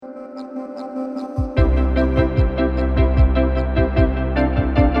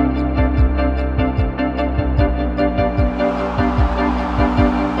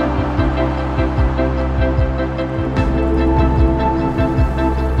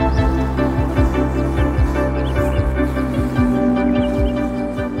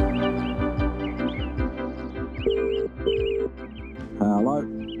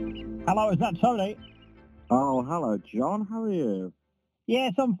Hello, is that Tony? Oh, hello, John. How are you?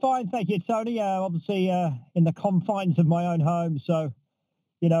 Yes, I'm fine, thank you, Tony. Obviously, in the confines of my own home, so,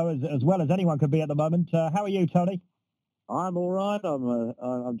 as well as anyone could be at the moment. How are you, Tony? I'm all right.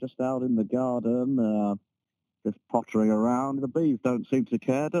 I'm just out in the garden, just pottering around. The bees don't seem to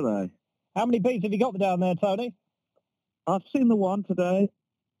care, do they? How many bees have you got down there, Tony? I've seen the one today.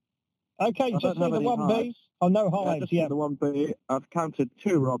 Okay, just seen the one bee? Oh, no hives, just the one bee. I've counted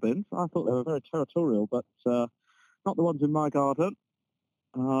 2 robins. I thought they were very territorial, but not the ones in my garden.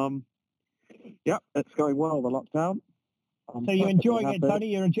 It's going well, the lockdown. So you're enjoying it, Tony?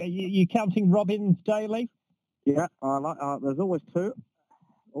 You're counting robins daily? Yeah, I like. There's always 2.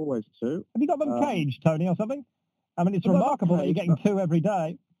 Always 2. Have you got them caged, Tony, or something? I mean, it's remarkable that you're getting 2 every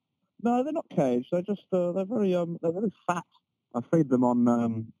day. No, they're not caged. They're just they're very fat. I feed them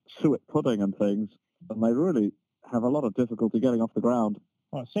on suet pudding and things, and they really have a lot of difficulty getting off the ground.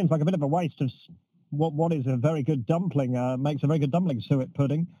 Well, it seems like a bit of a waste of what is a very good dumpling. Makes a very good dumpling, suet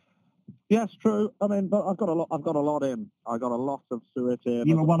pudding. Yes, true. I mean, but I've got a lot in. I got a lot of suet in.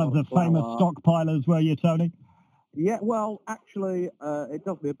 You were one of the famous stockpilers, were you, Tony? Yeah, well, actually, it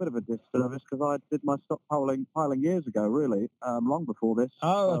does me a bit of a disservice because I did my stockpiling years ago, really, long before this.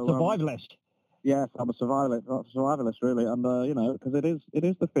 Oh, a survivalist. Yes, I'm a survivalist, really, and because it is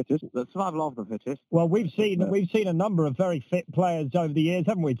the fittest, the survival of the fittest. Well, we've seen a number of very fit players over the years,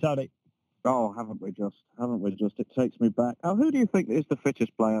 haven't we, Tony? Oh, haven't we just? It takes me back. Who do you think is the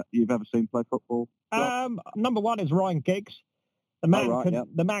fittest player you've ever seen play football? Number 1 is Ryan Giggs. The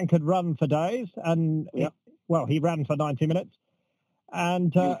man could run for days, and he ran for 90 minutes.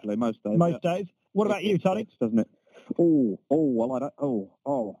 And usually, most days. What about you, Tony? Doesn't it? Well, I don't.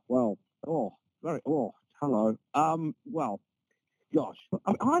 Hello. Well, gosh,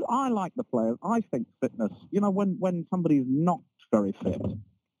 I like the players. I think fitness. When somebody's not very fit,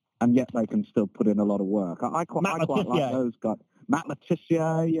 and yet they can still put in a lot of work. I quite like those guys. Matt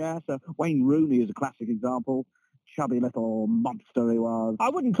Letizia, yes. Wayne Rooney is a classic example. Chubby little monster he was. I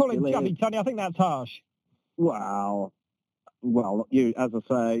wouldn't call him chubby, Tony. I think that's harsh. Well, you, as I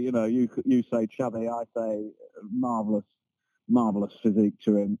say, you say chubby, I say marvelous physique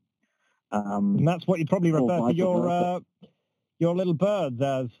to him. And that's what you probably refer to your little birds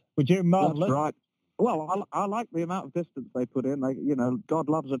as. Would you? Marvelous. That's right. Well, I like the amount of distance they put in. God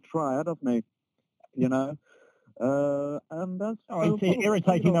loves a trier, doesn't he? And that's... it's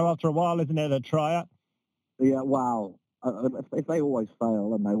irritating, though, after a while, isn't it, a trier? Yeah, wow. If they always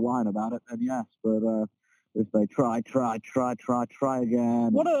fail and they whine about it, then yes. But if they try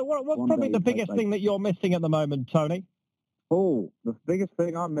again... What's probably the biggest thing that you're missing at the moment, Tony? Oh, the biggest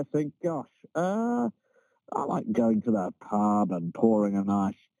thing I'm missing? Gosh. I like going to the pub and pouring a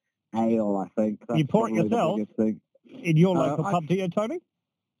nice ale, I think. That's you pour it yourself thing. In your local pub, do you, Tony?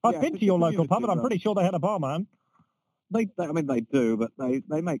 I've been to your local pub, and I'm pretty sure they had a barman. They do, but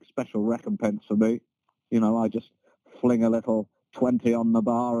they make special recompense for me. I just fling a little 20 on the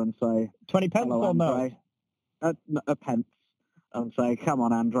bar and say... 20 pence or no? A pence. And say, come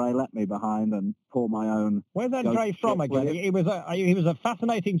on, Andre, let me behind and pour my own... Where's Andre from again? He was a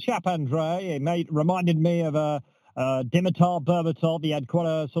fascinating chap, Andre. He reminded me of Dimitar Berbatov. He had quite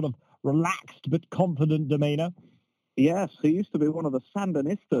a sort of relaxed but confident demeanour. Yes, he used to be one of the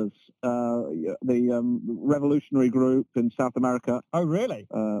Sandinistas, the revolutionary group in South America. Oh, really?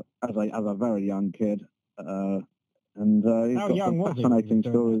 As a very young kid. And he's How got young some was fascinating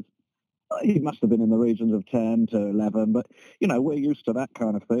stories. He must have been in the regions of 10 to 11, but, we're used to that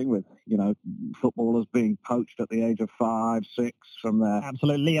kind of thing with, footballers being poached at the age of 5, 6 from their...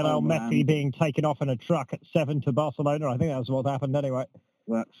 Absolutely. Lionel Messi being taken off in a truck at 7 to Barcelona. I think that's what happened anyway.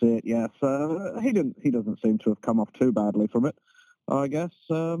 That's it, yes. He doesn't seem to have come off too badly from it, I guess.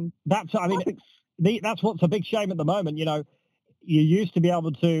 That's what's a big shame at the moment. You used to be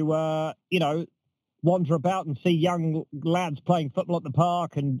able to, wander about and see young lads playing football at the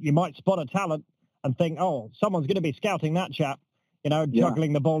park, and you might spot a talent and think, oh, someone's going to be scouting that chap,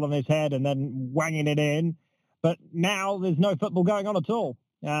 juggling the ball on his head and then wanging it in. But now there's no football going on at all.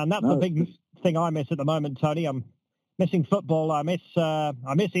 And that's the big thing I miss at the moment, Tony. I'm missing football. I miss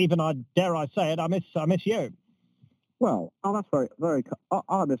even, dare I say it, I miss you. Well, that's very, very...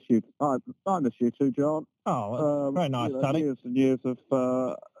 I miss you. I miss you too, John. Oh, very nice, Tony. Years and years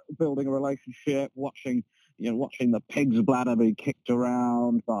of... building a relationship, watching the pig's bladder be kicked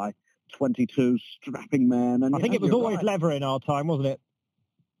around by 22 strapping men. And I think it was always leather in our time, wasn't it?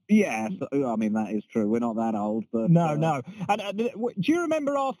 Yes, I mean, that is true. We're not that old, but... No. And do you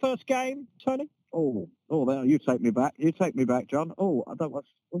remember our first game, Tony? There, you take me back. You take me back, John. Oh, I don't. Was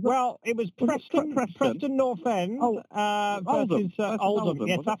it? Well, it was Preston North End versus Oldham.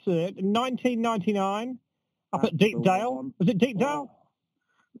 Yes, that's it. In 1999, up at Deepdale. Was it Deepdale?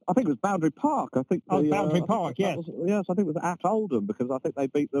 I think it was Boundary Park. I think. Boundary Park. Yes. Yes, I think it was at Oldham because I think they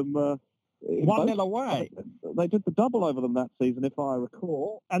beat them 1-0 away. They did the double over them that season, if I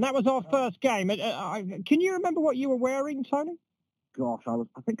recall. And that was our first game. Can you remember what you were wearing, Tony? Gosh,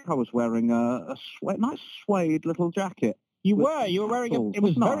 I think I was wearing a nice suede little jacket. You were wearing it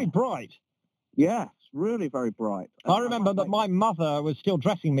was very bright. Yes, really very bright. I remember that my mother was still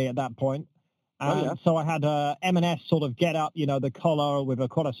dressing me at that point. So I had a M&S sort of get up, the collar with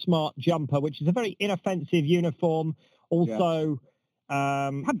quite a smart jumper, which is a very inoffensive uniform. Also,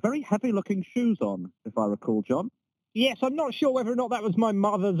 had very heavy looking shoes on, if I recall, John. Yes, I'm not sure whether or not that was my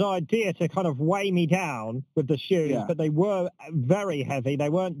mother's idea to kind of weigh me down with the shoes, but they were very heavy. They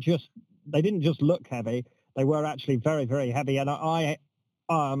didn't just look heavy. They were actually very, very heavy. And I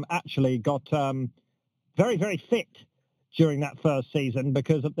actually got very, very fit during that first season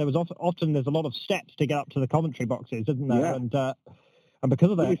because there was often there's a lot of steps to get up to the commentary boxes, isn't there? Yeah. And because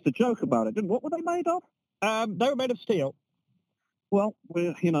of that, we used to joke about it, didn't we? What were they made of? They were made of steel. Well,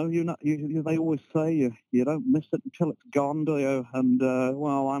 they always say you don't miss it until it's gone, do you? And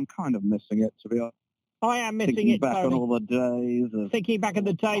I'm kind of missing it, to be honest. I am missing thinking it, back Tony. on all the days. Thinking back in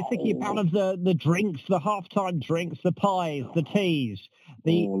the days, thinking about the drinks, the halftime drinks, the pies, the teas,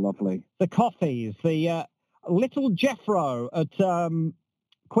 lovely, the coffees, the little Jeffro at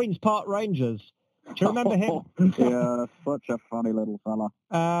Queen's Park Rangers. Do you remember him? Yeah, such a funny little fella.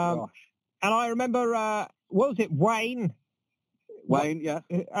 And I remember, was it Wayne? Wayne, yes.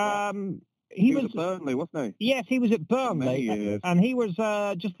 He was at Burnley, wasn't he? Yes, he was at Burnley. Many years. And he was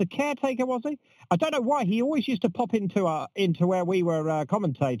just the caretaker, was he? I don't know why. He always used to pop into where we were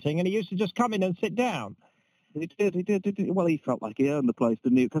commentating, and he used to just come in and sit down. He did. Well, he felt like he earned the place,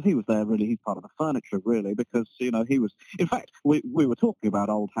 didn't he? Because he was there, really. He's part of the furniture, really, because, he was... In fact, we were talking about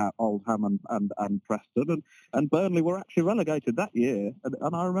Oldham and Preston, and Burnley were actually relegated that year.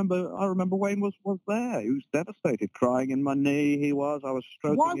 And I remember Wayne was there. He was devastated, crying in my knee. I was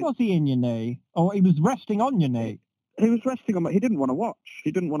stroking Why was he in your knee? Or he was resting on your knee? He was resting on my... He didn't want to watch.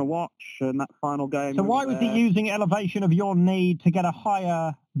 He didn't want to watch in that final game. So why was he using elevation of your knee to get a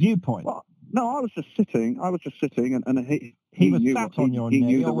higher viewpoint? Well, no, I was just sitting, and he was sat on your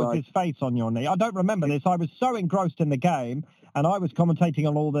knee, or was his face on your knee? I don't remember this. I was so engrossed in the game, and I was commentating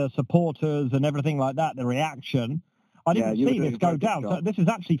on all the supporters and everything like that, the reaction. I didn't see this go down. So this is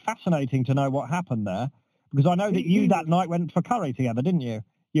actually fascinating to know what happened there, because I know that you that night went for curry together, didn't you?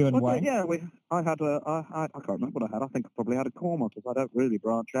 You and Wayne. Yeah, I can't remember what I had. I think I probably had a korma, because I don't really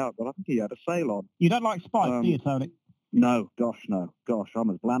branch out, but I think he had a sail on. You don't like spice, do you, Tony? No, gosh, no. Gosh, I'm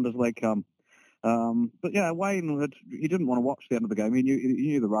as bland as they come. But yeah, Wayne he didn't want to watch the end of the game. He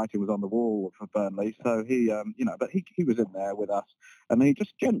knew the writing was on the wall for Burnley, so he but he was in there with us, and he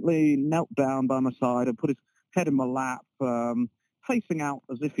just gently knelt down by my side and put his head in my lap, facing out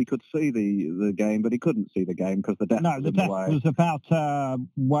as if he could see the game, but he couldn't see the game because the desk was in the way. Was about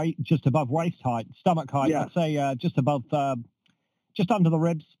just above waist height, stomach height. Yeah. I'd say just under the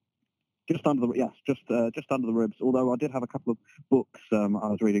ribs. Just under the ribs. Although I did have a couple of books. I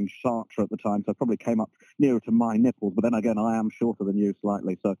was reading Sartre at the time, so I probably came up nearer to my nipples. But then again, I am shorter than you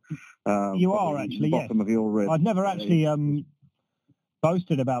slightly, so you are actually the bottom of your ribs. I've never actually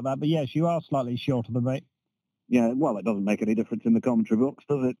boasted about that, but yes, you are slightly shorter than me. Yeah, well, it doesn't make any difference in the commentary books,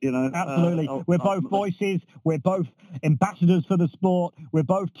 does it? Absolutely. We're both voices. We're both ambassadors for the sport. We're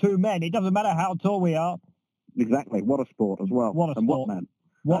both two men. It doesn't matter how tall we are. Exactly. What a sport as well. What a sport. What man.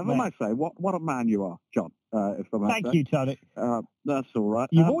 If I might say, what a man you are, John. Thank you, Tony. That's all right.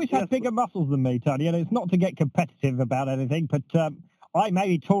 You've always had bigger muscles than me, Tony, and it's not to get competitive about anything, but I may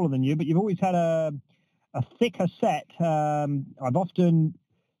be taller than you, but you've always had a thicker set. I've often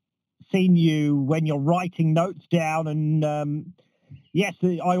seen you when you're writing notes down, and yes,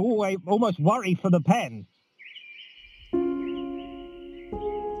 I always almost worry for the pen.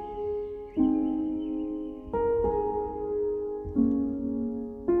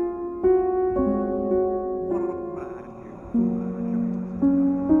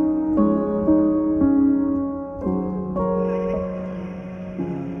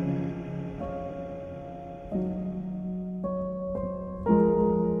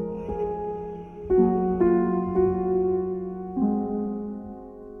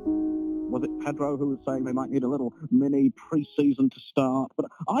 Pedro, who was saying they might need a little mini pre-season to start, but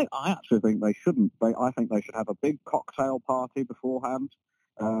I actually think they shouldn't. I think they should have a big cocktail party beforehand.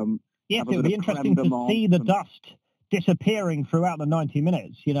 Yes, it would be interesting to see the dust disappearing throughout the 90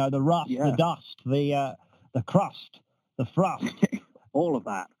 minutes. You know, the rust, the dust, the crust, the thrust. all of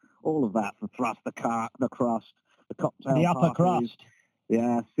that, the thrust, the crust, the cocktail the upper parties. crust.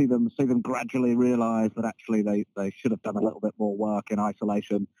 Yeah, see them gradually realise that actually they should have done a little bit more work in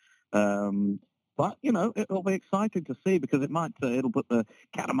isolation. But, you know, it'll be exciting to see because it'll put the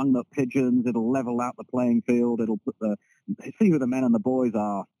cat among the pigeons, it'll level out the playing field, it'll see who the men and the boys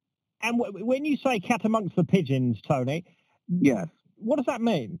are. And when you say cat amongst the pigeons, Tony, yes, what does that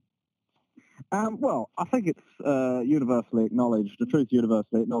mean? Well, I think it's universally acknowledged, the truth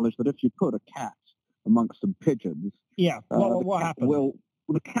universally acknowledged that if you put a cat amongst some pigeons, what happens?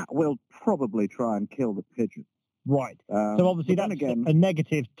 The cat will probably try and kill the pigeon. Right. So obviously that's a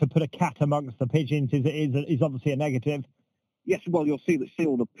negative. To put a cat amongst the pigeons is obviously a negative. Yes, well, you'll see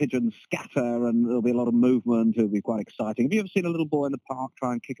all the pigeons scatter and there'll be a lot of movement. It'll be quite exciting. Have you ever seen a little boy in the park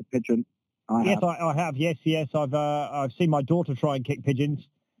try and kick a pigeon? I have. Yes. I've seen my daughter try and kick pigeons.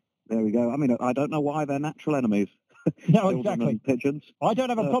 There we go. I mean, I don't know why they're natural enemies. No, exactly. Pigeons. I don't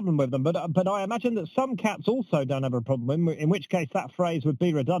have a problem with them, but I imagine that some cats also don't have a problem, in which case that phrase would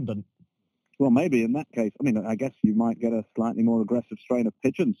be redundant. Well, maybe in that case, I mean, I guess you might get a slightly more aggressive strain of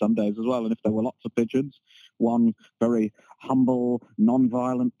pigeons some days as well. And if there were lots of pigeons, one very humble,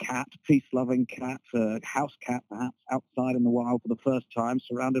 non-violent cat, peace-loving cat, house cat perhaps, outside in the wild for the first time,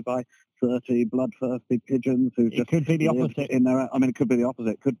 surrounded by 30 bloodthirsty pigeons who just could be the opposite. It could be the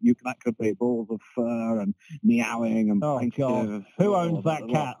opposite. That could be balls of fur and meowing and God. Who owns that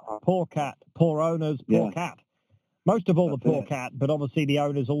cat? Poor cat. Poor owners. Poor cat. Most of all, the poor cat, but obviously the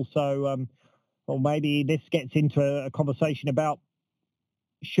owners also. Or maybe this gets into a conversation about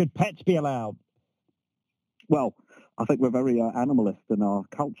should pets be allowed? Well, I think we're very animalist in our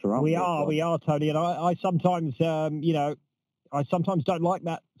culture, aren't we? We are, Tony. And I sometimes, I sometimes don't like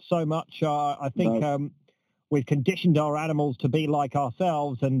that so much. I think we've conditioned our animals to be like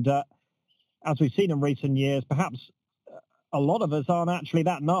ourselves. And as we've seen in recent years, perhaps a lot of us aren't actually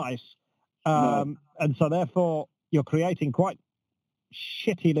that nice. And so therefore, you're creating quite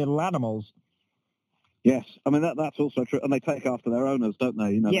shitty little animals. Yes, I mean that's also true, and they take after their owners, don't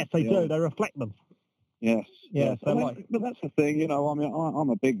they? You know, yes, they do. They reflect them. Yes. But that's the thing, you know. I mean,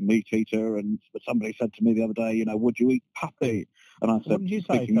 I'm a big meat eater, and somebody said to me the other day, you know, would you eat puppy? And I said, what did you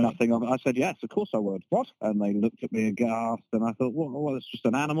say, thinking nothing of it, I said, yes, of course I would. What? And they looked at me aghast, and I thought, well, it's just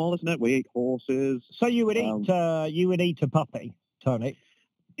an animal, isn't it? We eat horses. So you would eat a puppy, Tony?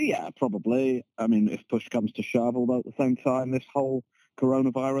 Yeah, probably. I mean, if push comes to shove, although at the same time, this whole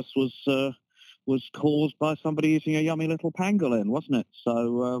coronavirus was caused by somebody eating a yummy little pangolin, wasn't it?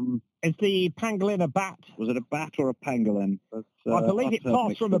 So is the pangolin a bat? Was it a bat or a pangolin? But, I believe it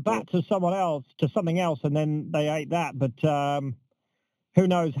passed from a bat to something else, and then they ate that. But who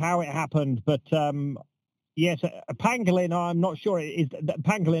knows how it happened? But yes, a pangolin. I'm not sure. Is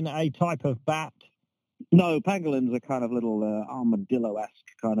pangolin a type of bat? No, pangolins are kind of little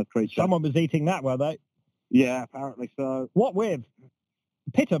armadillo-esque kind of creature. Someone was eating that, were they? Yeah, apparently so. What with?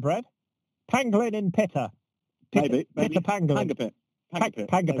 Pita bread? Pangolin in pita. Maybe. Pita pangolin.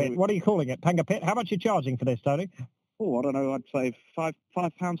 Pangapit. What are you calling it? Pangapit? How much are you charging for this, Tony? Oh, I don't know. I'd say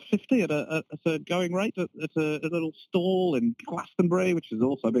 £5.50 at a going rate at a little stall in Glastonbury, which has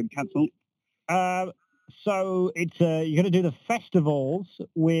also been cancelled. So it's you're going to do the festivals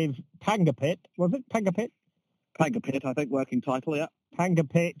with Pangapit. Was it Pangapit? Pangapit, I think, working title, yeah.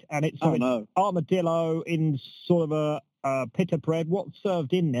 Pangapit, and it's armadillo in sort of a pita bread. What's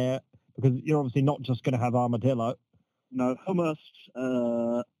served in there? Because you're obviously not just going to have armadillo. No, hummus,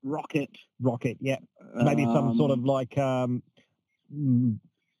 rocket, yeah. Maybe some sort of like, coleslaw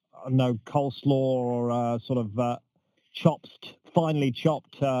or sort of finely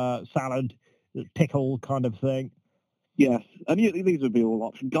chopped salad, pickle kind of thing. Yes, and these would be all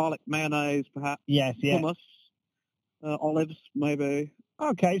options. Garlic mayonnaise, perhaps. Yes, yeah. Hummus, olives, maybe.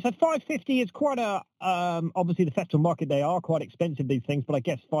 Okay, so $5.50 is quite a. Obviously, the festival market, they are quite expensive, these things, but I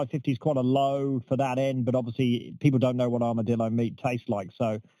guess $5.50 is quite a low for that end. But obviously, people don't know what armadillo meat tastes like,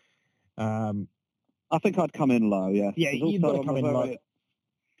 so. I think I'd come in low, yeah. Yeah, you've got to come in low.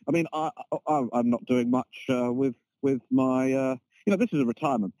 I mean, I'm not doing much with my. This is a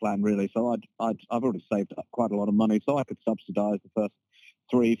retirement plan, really. So I've already saved up quite a lot of money, so I could subsidise the first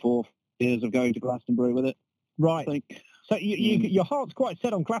 3-4 years of going to Glastonbury with it. Right. I think. So your heart's quite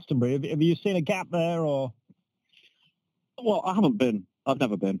set on Glastonbury. Have you seen a gap there, or? Well, I haven't been. I've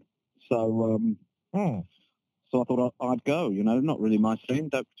never been. So so I thought I'd go. You know, not really my thing.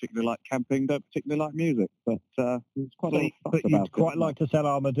 Don't particularly like camping. Don't particularly like music. But there's quite a lot of stuff about it. But you'd quite like to sell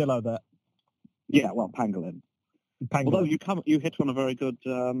armadillo there. Yeah, well, pangolin. pangolin. Although you hit on a very good.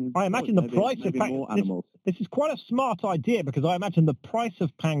 I imagine the price of animals. This is quite a smart idea because I imagine the price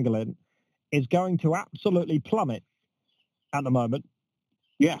of pangolin is going to absolutely plummet at the moment.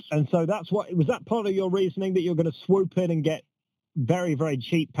 Yes. And so was that part of your reasoning that you're going to swoop in and get very, very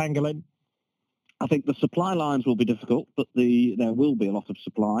cheap pangolin? I think the supply lines will be difficult, but there will be a lot of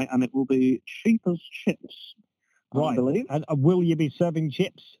supply, and it will be cheap as chips. Right. I believe. And will you be serving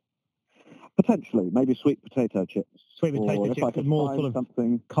chips? Potentially, maybe sweet potato chips. Sweet potato chips, if I could more find sort of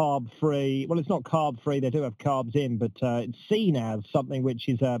something carb-free. Well, it's not carb-free. They do have carbs in, but it's seen as something which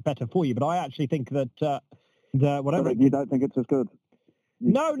is better for you. But I actually think that whatever. You don't think it's as good?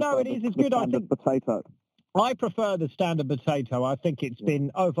 No, it is as good. I think potato. I prefer the standard potato. I think it's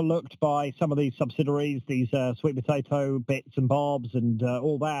been overlooked by some of these subsidiaries, these sweet potato bits and bobs and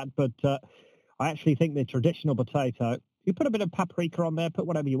all that. But I actually think the traditional potato, you put a bit of paprika on there, put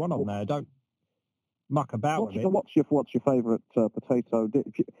whatever you want on there. Don't muck about with it. What's your favourite potato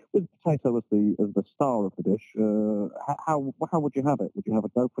dish? With potato as the star of the dish, how would you have it? Would you have a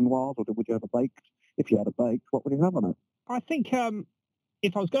dauphinoise or would you have a baked? If you had a baked, what would you have on it? I think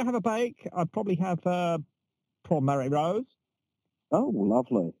if I was going to have a bake, I'd probably have prawn Mary Rose. Oh,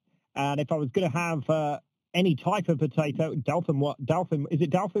 lovely. And if I was going to have any type of potato, is it dauphinoise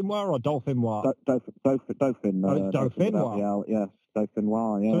or dauphinoise? Dauphine. Oh, it's dauphinoise. Yes,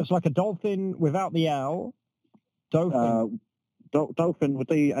 dauphinoise, yeah. So it's like a dolphin without the L. Dauphine. Dolphin with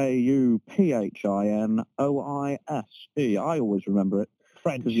Dauphinoise. I always remember it.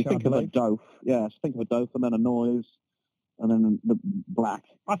 French, because you think of a doph. Yes, think of a doph and then a noise. And then the black.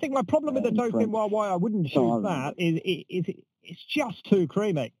 I think my problem with the dauphinoise, why I wouldn't choose that, is it's just too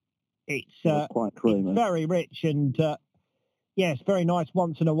creamy. It's quite creamy. It's very rich and, it's very nice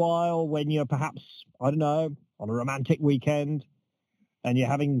once in a while when you're perhaps, I don't know, on a romantic weekend and you're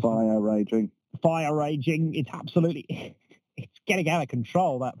having... Fire raging. It's absolutely... It's getting out of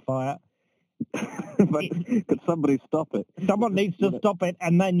control, that fire. But could somebody stop it? Someone needs to stop it,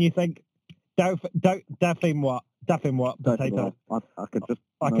 and then you think, dauphinoise potato.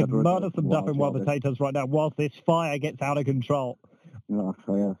 I could murder some dauphinoise potatoes right now whilst this fire gets out of control. Oh,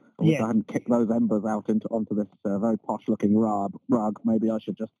 yeah. I hadn't kicked those embers out onto this very posh-looking rug. Maybe I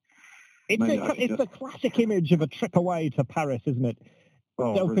should just... It's the classic image of a trip away to Paris, isn't it?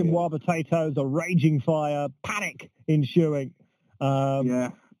 Oh, dauphinoise potatoes, a raging fire, panic ensuing.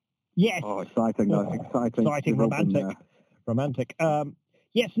 Yeah. Yes. Oh, exciting, though. Exciting, romantic.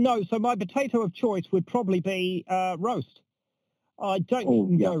 Yes, no, so my potato of choice would probably be roast. I don't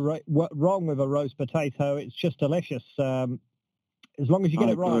think you can go wrong with a roast potato. It's just delicious. As long as you get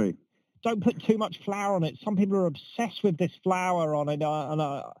it right. Don't put too much flour on it. Some people are obsessed with this flour on it.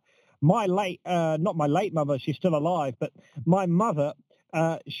 Not my late mother, she's still alive, but my mother,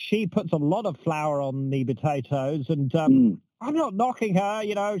 she puts a lot of flour on the potatoes, and I'm not knocking her,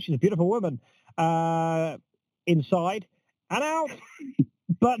 she's a beautiful woman inside and out.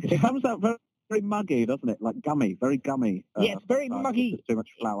 But it comes out very muggy, doesn't it? Like gummy, very gummy. Yeah, it's very muggy. Too much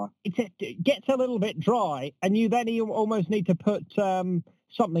flour. It gets a little bit dry, and you then almost need to put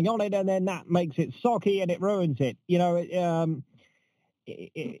something on it, and then that makes it soggy, and it ruins it.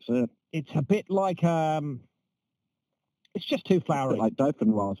 It's a bit like it's just too floury. Like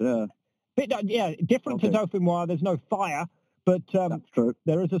dauphinoise, yeah. Different to dauphinoise. There's no fire, but that's true.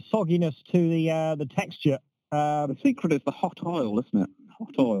 There is a sogginess to the texture. The secret is the hot oil, isn't it?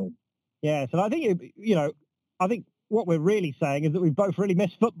 Hot oil. Yes, and I think I think what we're really saying is that we both really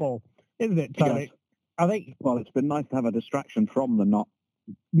miss football, isn't it, Tony? Yes. I think. Well, it's been nice to have a distraction from the not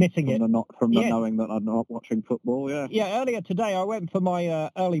missing it, from the knowing that I'm not watching football. Yeah. Yeah. Earlier today, I went for my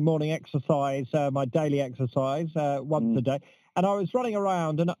early morning exercise, my daily exercise once a day, and I was running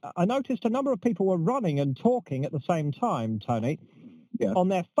around, and I noticed a number of people were running and talking at the same time, Tony, on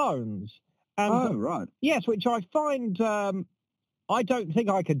their phones. And, right. Yes, which I find. I don't think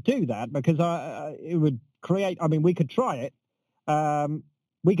I could do that because it would create. I mean, we could try it.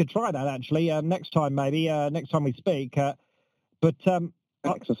 We could try that actually next time, maybe next time we speak. But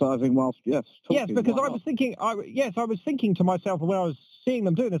exercising whilst yes, because I was thinking. I was thinking to myself when I was seeing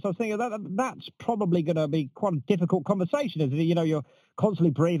them doing this. I was thinking that's probably going to be quite a difficult conversation, isn't it? You're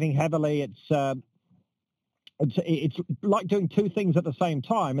constantly breathing heavily. It's like doing two things at the same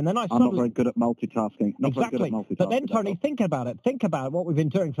time, and then I'm not very good at multitasking. Exactly. But then, Tony, think about it. Think about what we've been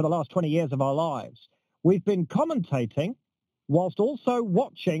doing for the last 20 years of our lives. We've been commentating whilst also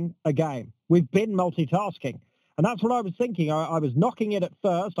watching a game. We've been multitasking. And that's what I was thinking. I was knocking it at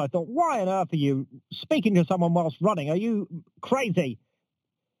first. I thought, why on earth are you speaking to someone whilst running? Are you crazy?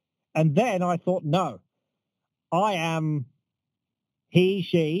 And then I thought, no, I am he,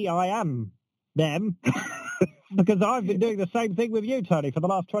 she, I am them. Because I've been doing the same thing with you, Tony, for the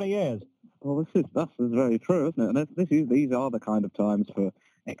last 20 years. Well, that's very true, isn't it? And these are the kind of times for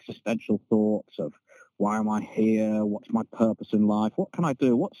existential thoughts of why am I here? What's my purpose in life? What can I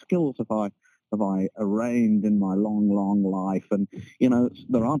do? What skills have I arranged in my long, long life? And,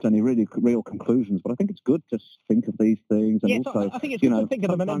 there aren't any really real conclusions, but I think it's good to think of these things. And yes, also, I think it's good to think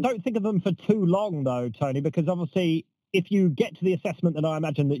of them, and don't think of them for too long, though, Tony, because obviously if you get to the assessment that I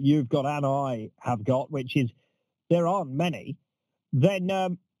imagine that you've got and I have got, which is there aren't many,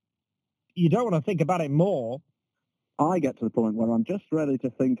 then you don't want to think about it more. I get to the point where I'm just ready to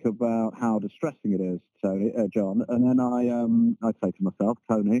think about how distressing it is, Tony, John, and then I say to myself,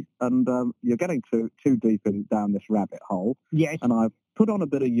 Tony, and you're getting too deep down this rabbit hole. Yes. And I've put on a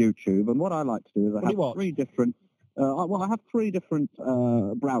bit of YouTube, and what I like to do is I have three different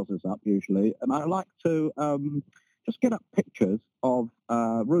browsers up usually, and I like to just get up pictures of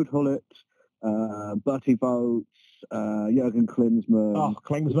Ruud Gullit, Bertie Vogt, Jurgen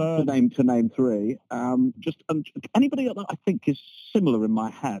Klinsmann, to name three. Just anybody that I think is similar in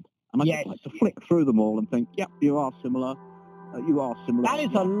my head, and I just like to flick through them all and think, yep, you are similar. You are similar. That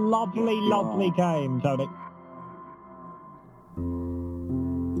is a lovely game, Tony.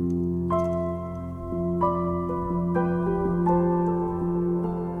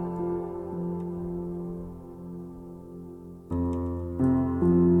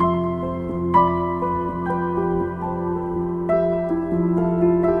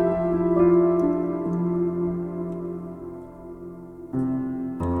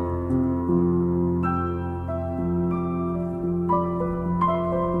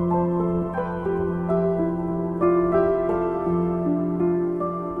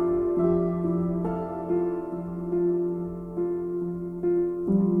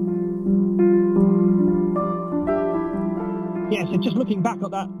 So just looking back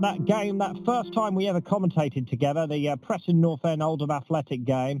at that game, that first time we ever commentated together, the Preston North End Oldham Athletic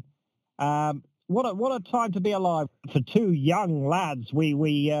game, what a time to be alive. For two young lads, we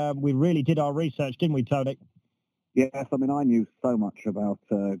really did our research, didn't we, Tony? Yes, I mean, I knew so much about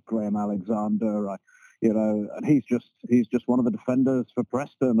Graham Alexander, and he's just one of the defenders for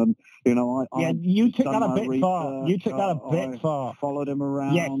Preston, and you took that a bit far. You took that a bit far. Followed him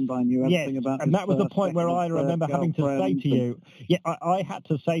around. Yes. I knew everything about. And that was the point where I remember having to say to you. Yeah, I had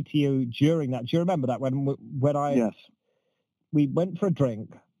to say to you during that. Do you remember that when I? Yes. We went for a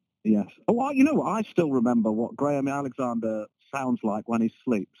drink. Yes. Oh, well, you know what? I still remember what Graham Alexander sounds like when he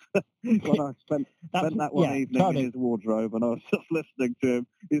sleeps. When I spent that one evening in his wardrobe and I was just listening to him.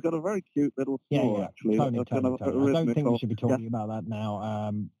 He's got a very cute little snore, actually. Tony. I don't think we should be talking about that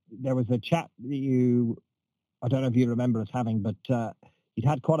now. There was a chat that I don't know if you remember us having, but you'd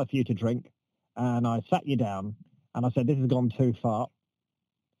had quite a few to drink, and I sat you down and I said, this has gone too far.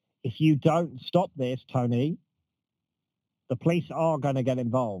 If you don't stop this, Tony, the police are going to get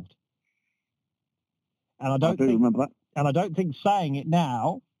involved. And I do remember that. And I don't think saying it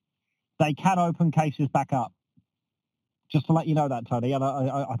now, they can open cases back up. Just to let you know that, Tony. And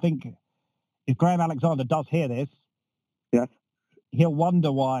I think if Graham Alexander does hear this, yes, he'll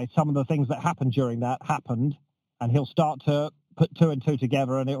wonder why some of the things that happened during that happened, and he'll start to put two and two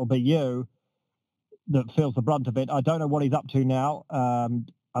together, and it'll be you that feels the brunt of it. I don't know what he's up to now,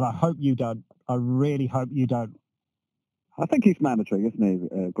 and I hope you don't. I really hope you don't. I think he's managing, isn't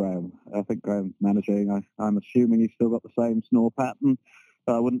he, Graham? I think Graham's managing. I'm assuming he's still got the same snore pattern.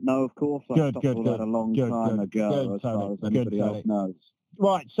 I wouldn't know, of course. I stopped all that a long time ago, as far as anybody else knows.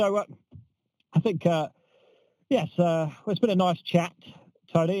 Right, so I think, yes, it's been a nice chat,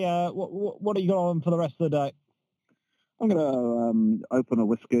 Tony. What are you got on for the rest of the day? I'm going to open a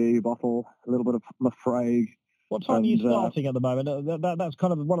whiskey bottle, a little bit of Lafrague. What time are you starting at the moment? That's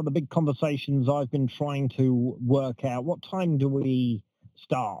kind of one of the big conversations I've been trying to work out. What time do we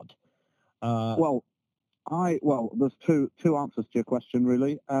start? Well, there's two answers to your question,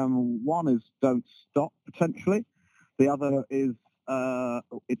 really. One is don't stop, potentially. The other is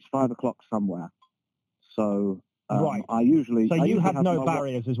it's 5 o'clock somewhere. So right. I usually have no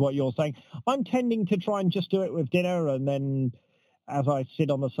barriers, is what you're saying. I'm tending to try and just do it with dinner, and then as I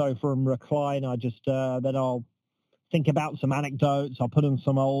sit on the sofa and recline, I just then I'll think about some anecdotes. I'll put in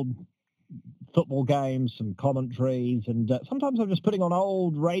some old football games, some commentaries, and sometimes I'm just putting on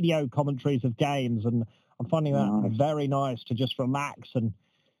old radio commentaries of games, and I'm finding that very nice to just relax and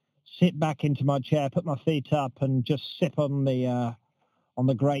sit back into my chair, put my feet up, and just sip on the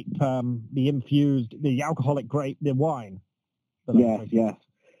grape, the alcoholic grape, the wine. Yes.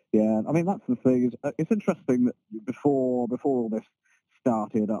 Yeah. I mean, that's the thing. It's interesting that before all this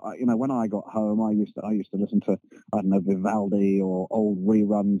started, when I got home, I used to listen to, I don't know, Vivaldi or old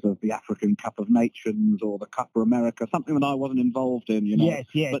reruns of the African Cup of Nations or the Cup of America, something that I wasn't involved in, Yes,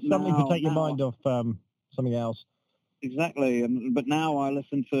 But something now, to take your mind off something else. Exactly, but now I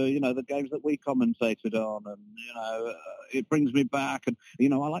listen to the games that we commentated on, and it brings me back, and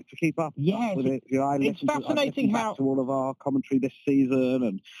I like to keep up with it. It's fascinating back to all of our commentary this season,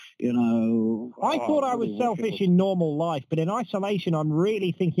 and I thought I was selfish in normal life, but in isolation, I'm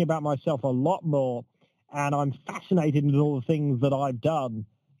really thinking about myself a lot more, and I'm fascinated with all the things that I've done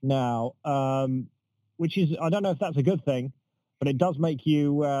now, which is, I don't know if that's a good thing, but it does make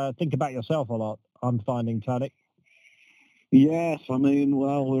you think about yourself a lot. I'm finding, Tony. Yes, I mean,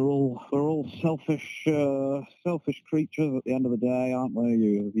 well, we're all selfish creatures at the end of the day, aren't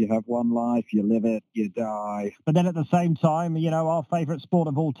we? You have one life, you live it, you die. But then at the same time, our favourite sport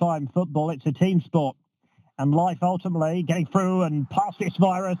of all time, football, it's a team sport. And life ultimately, getting through and past this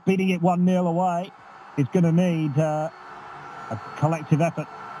virus, beating it 1-0 away, is going to need a collective effort.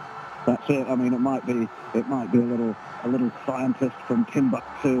 That's it. I mean, it might be a little scientist from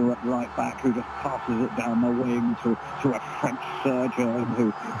Timbuktu at right back who just passes it down the wing to a French surgeon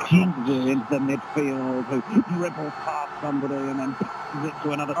who crosses it into the midfield, who dribbles past somebody and then passes it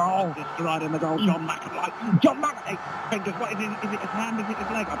to another scientist right in the goal. John McAtee. Fingers. What is it? Is it his hand? Is it his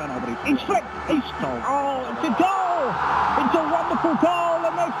leg? I don't know, but he's flipped. It's a goal. It's a wonderful goal,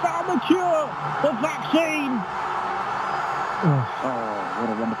 and they found the cure, the vaccine. Oh, what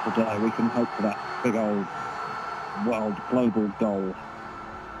a wonderful day. We can hope for that big old global goal.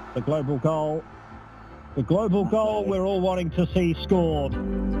 The global goal. The global goal we're all wanting to see scored.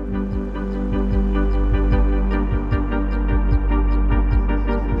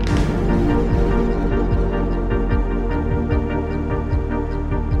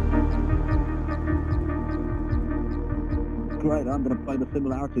 Great, I'm going to play the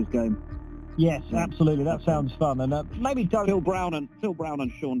similarities game. Yes, absolutely. That sounds fun. And maybe don't... Phil Brown and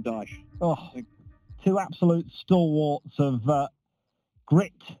Sean Dyche. Oh, two absolute stalwarts of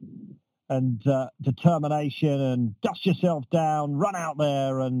grit and determination, and dust yourself down, run out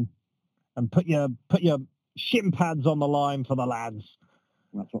there and put your shin pads on the line for the lads.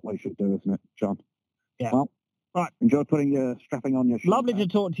 That's what we should do, isn't it, John? Yeah. Well, right. Enjoy strapping on your shin Lovely pads.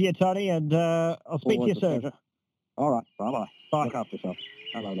 to talk to you, Tony, and I'll speak to you soon. Pleasure. All right. Bye-bye. Bye. Look after yourself.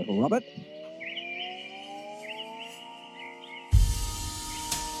 Hello, little Robert.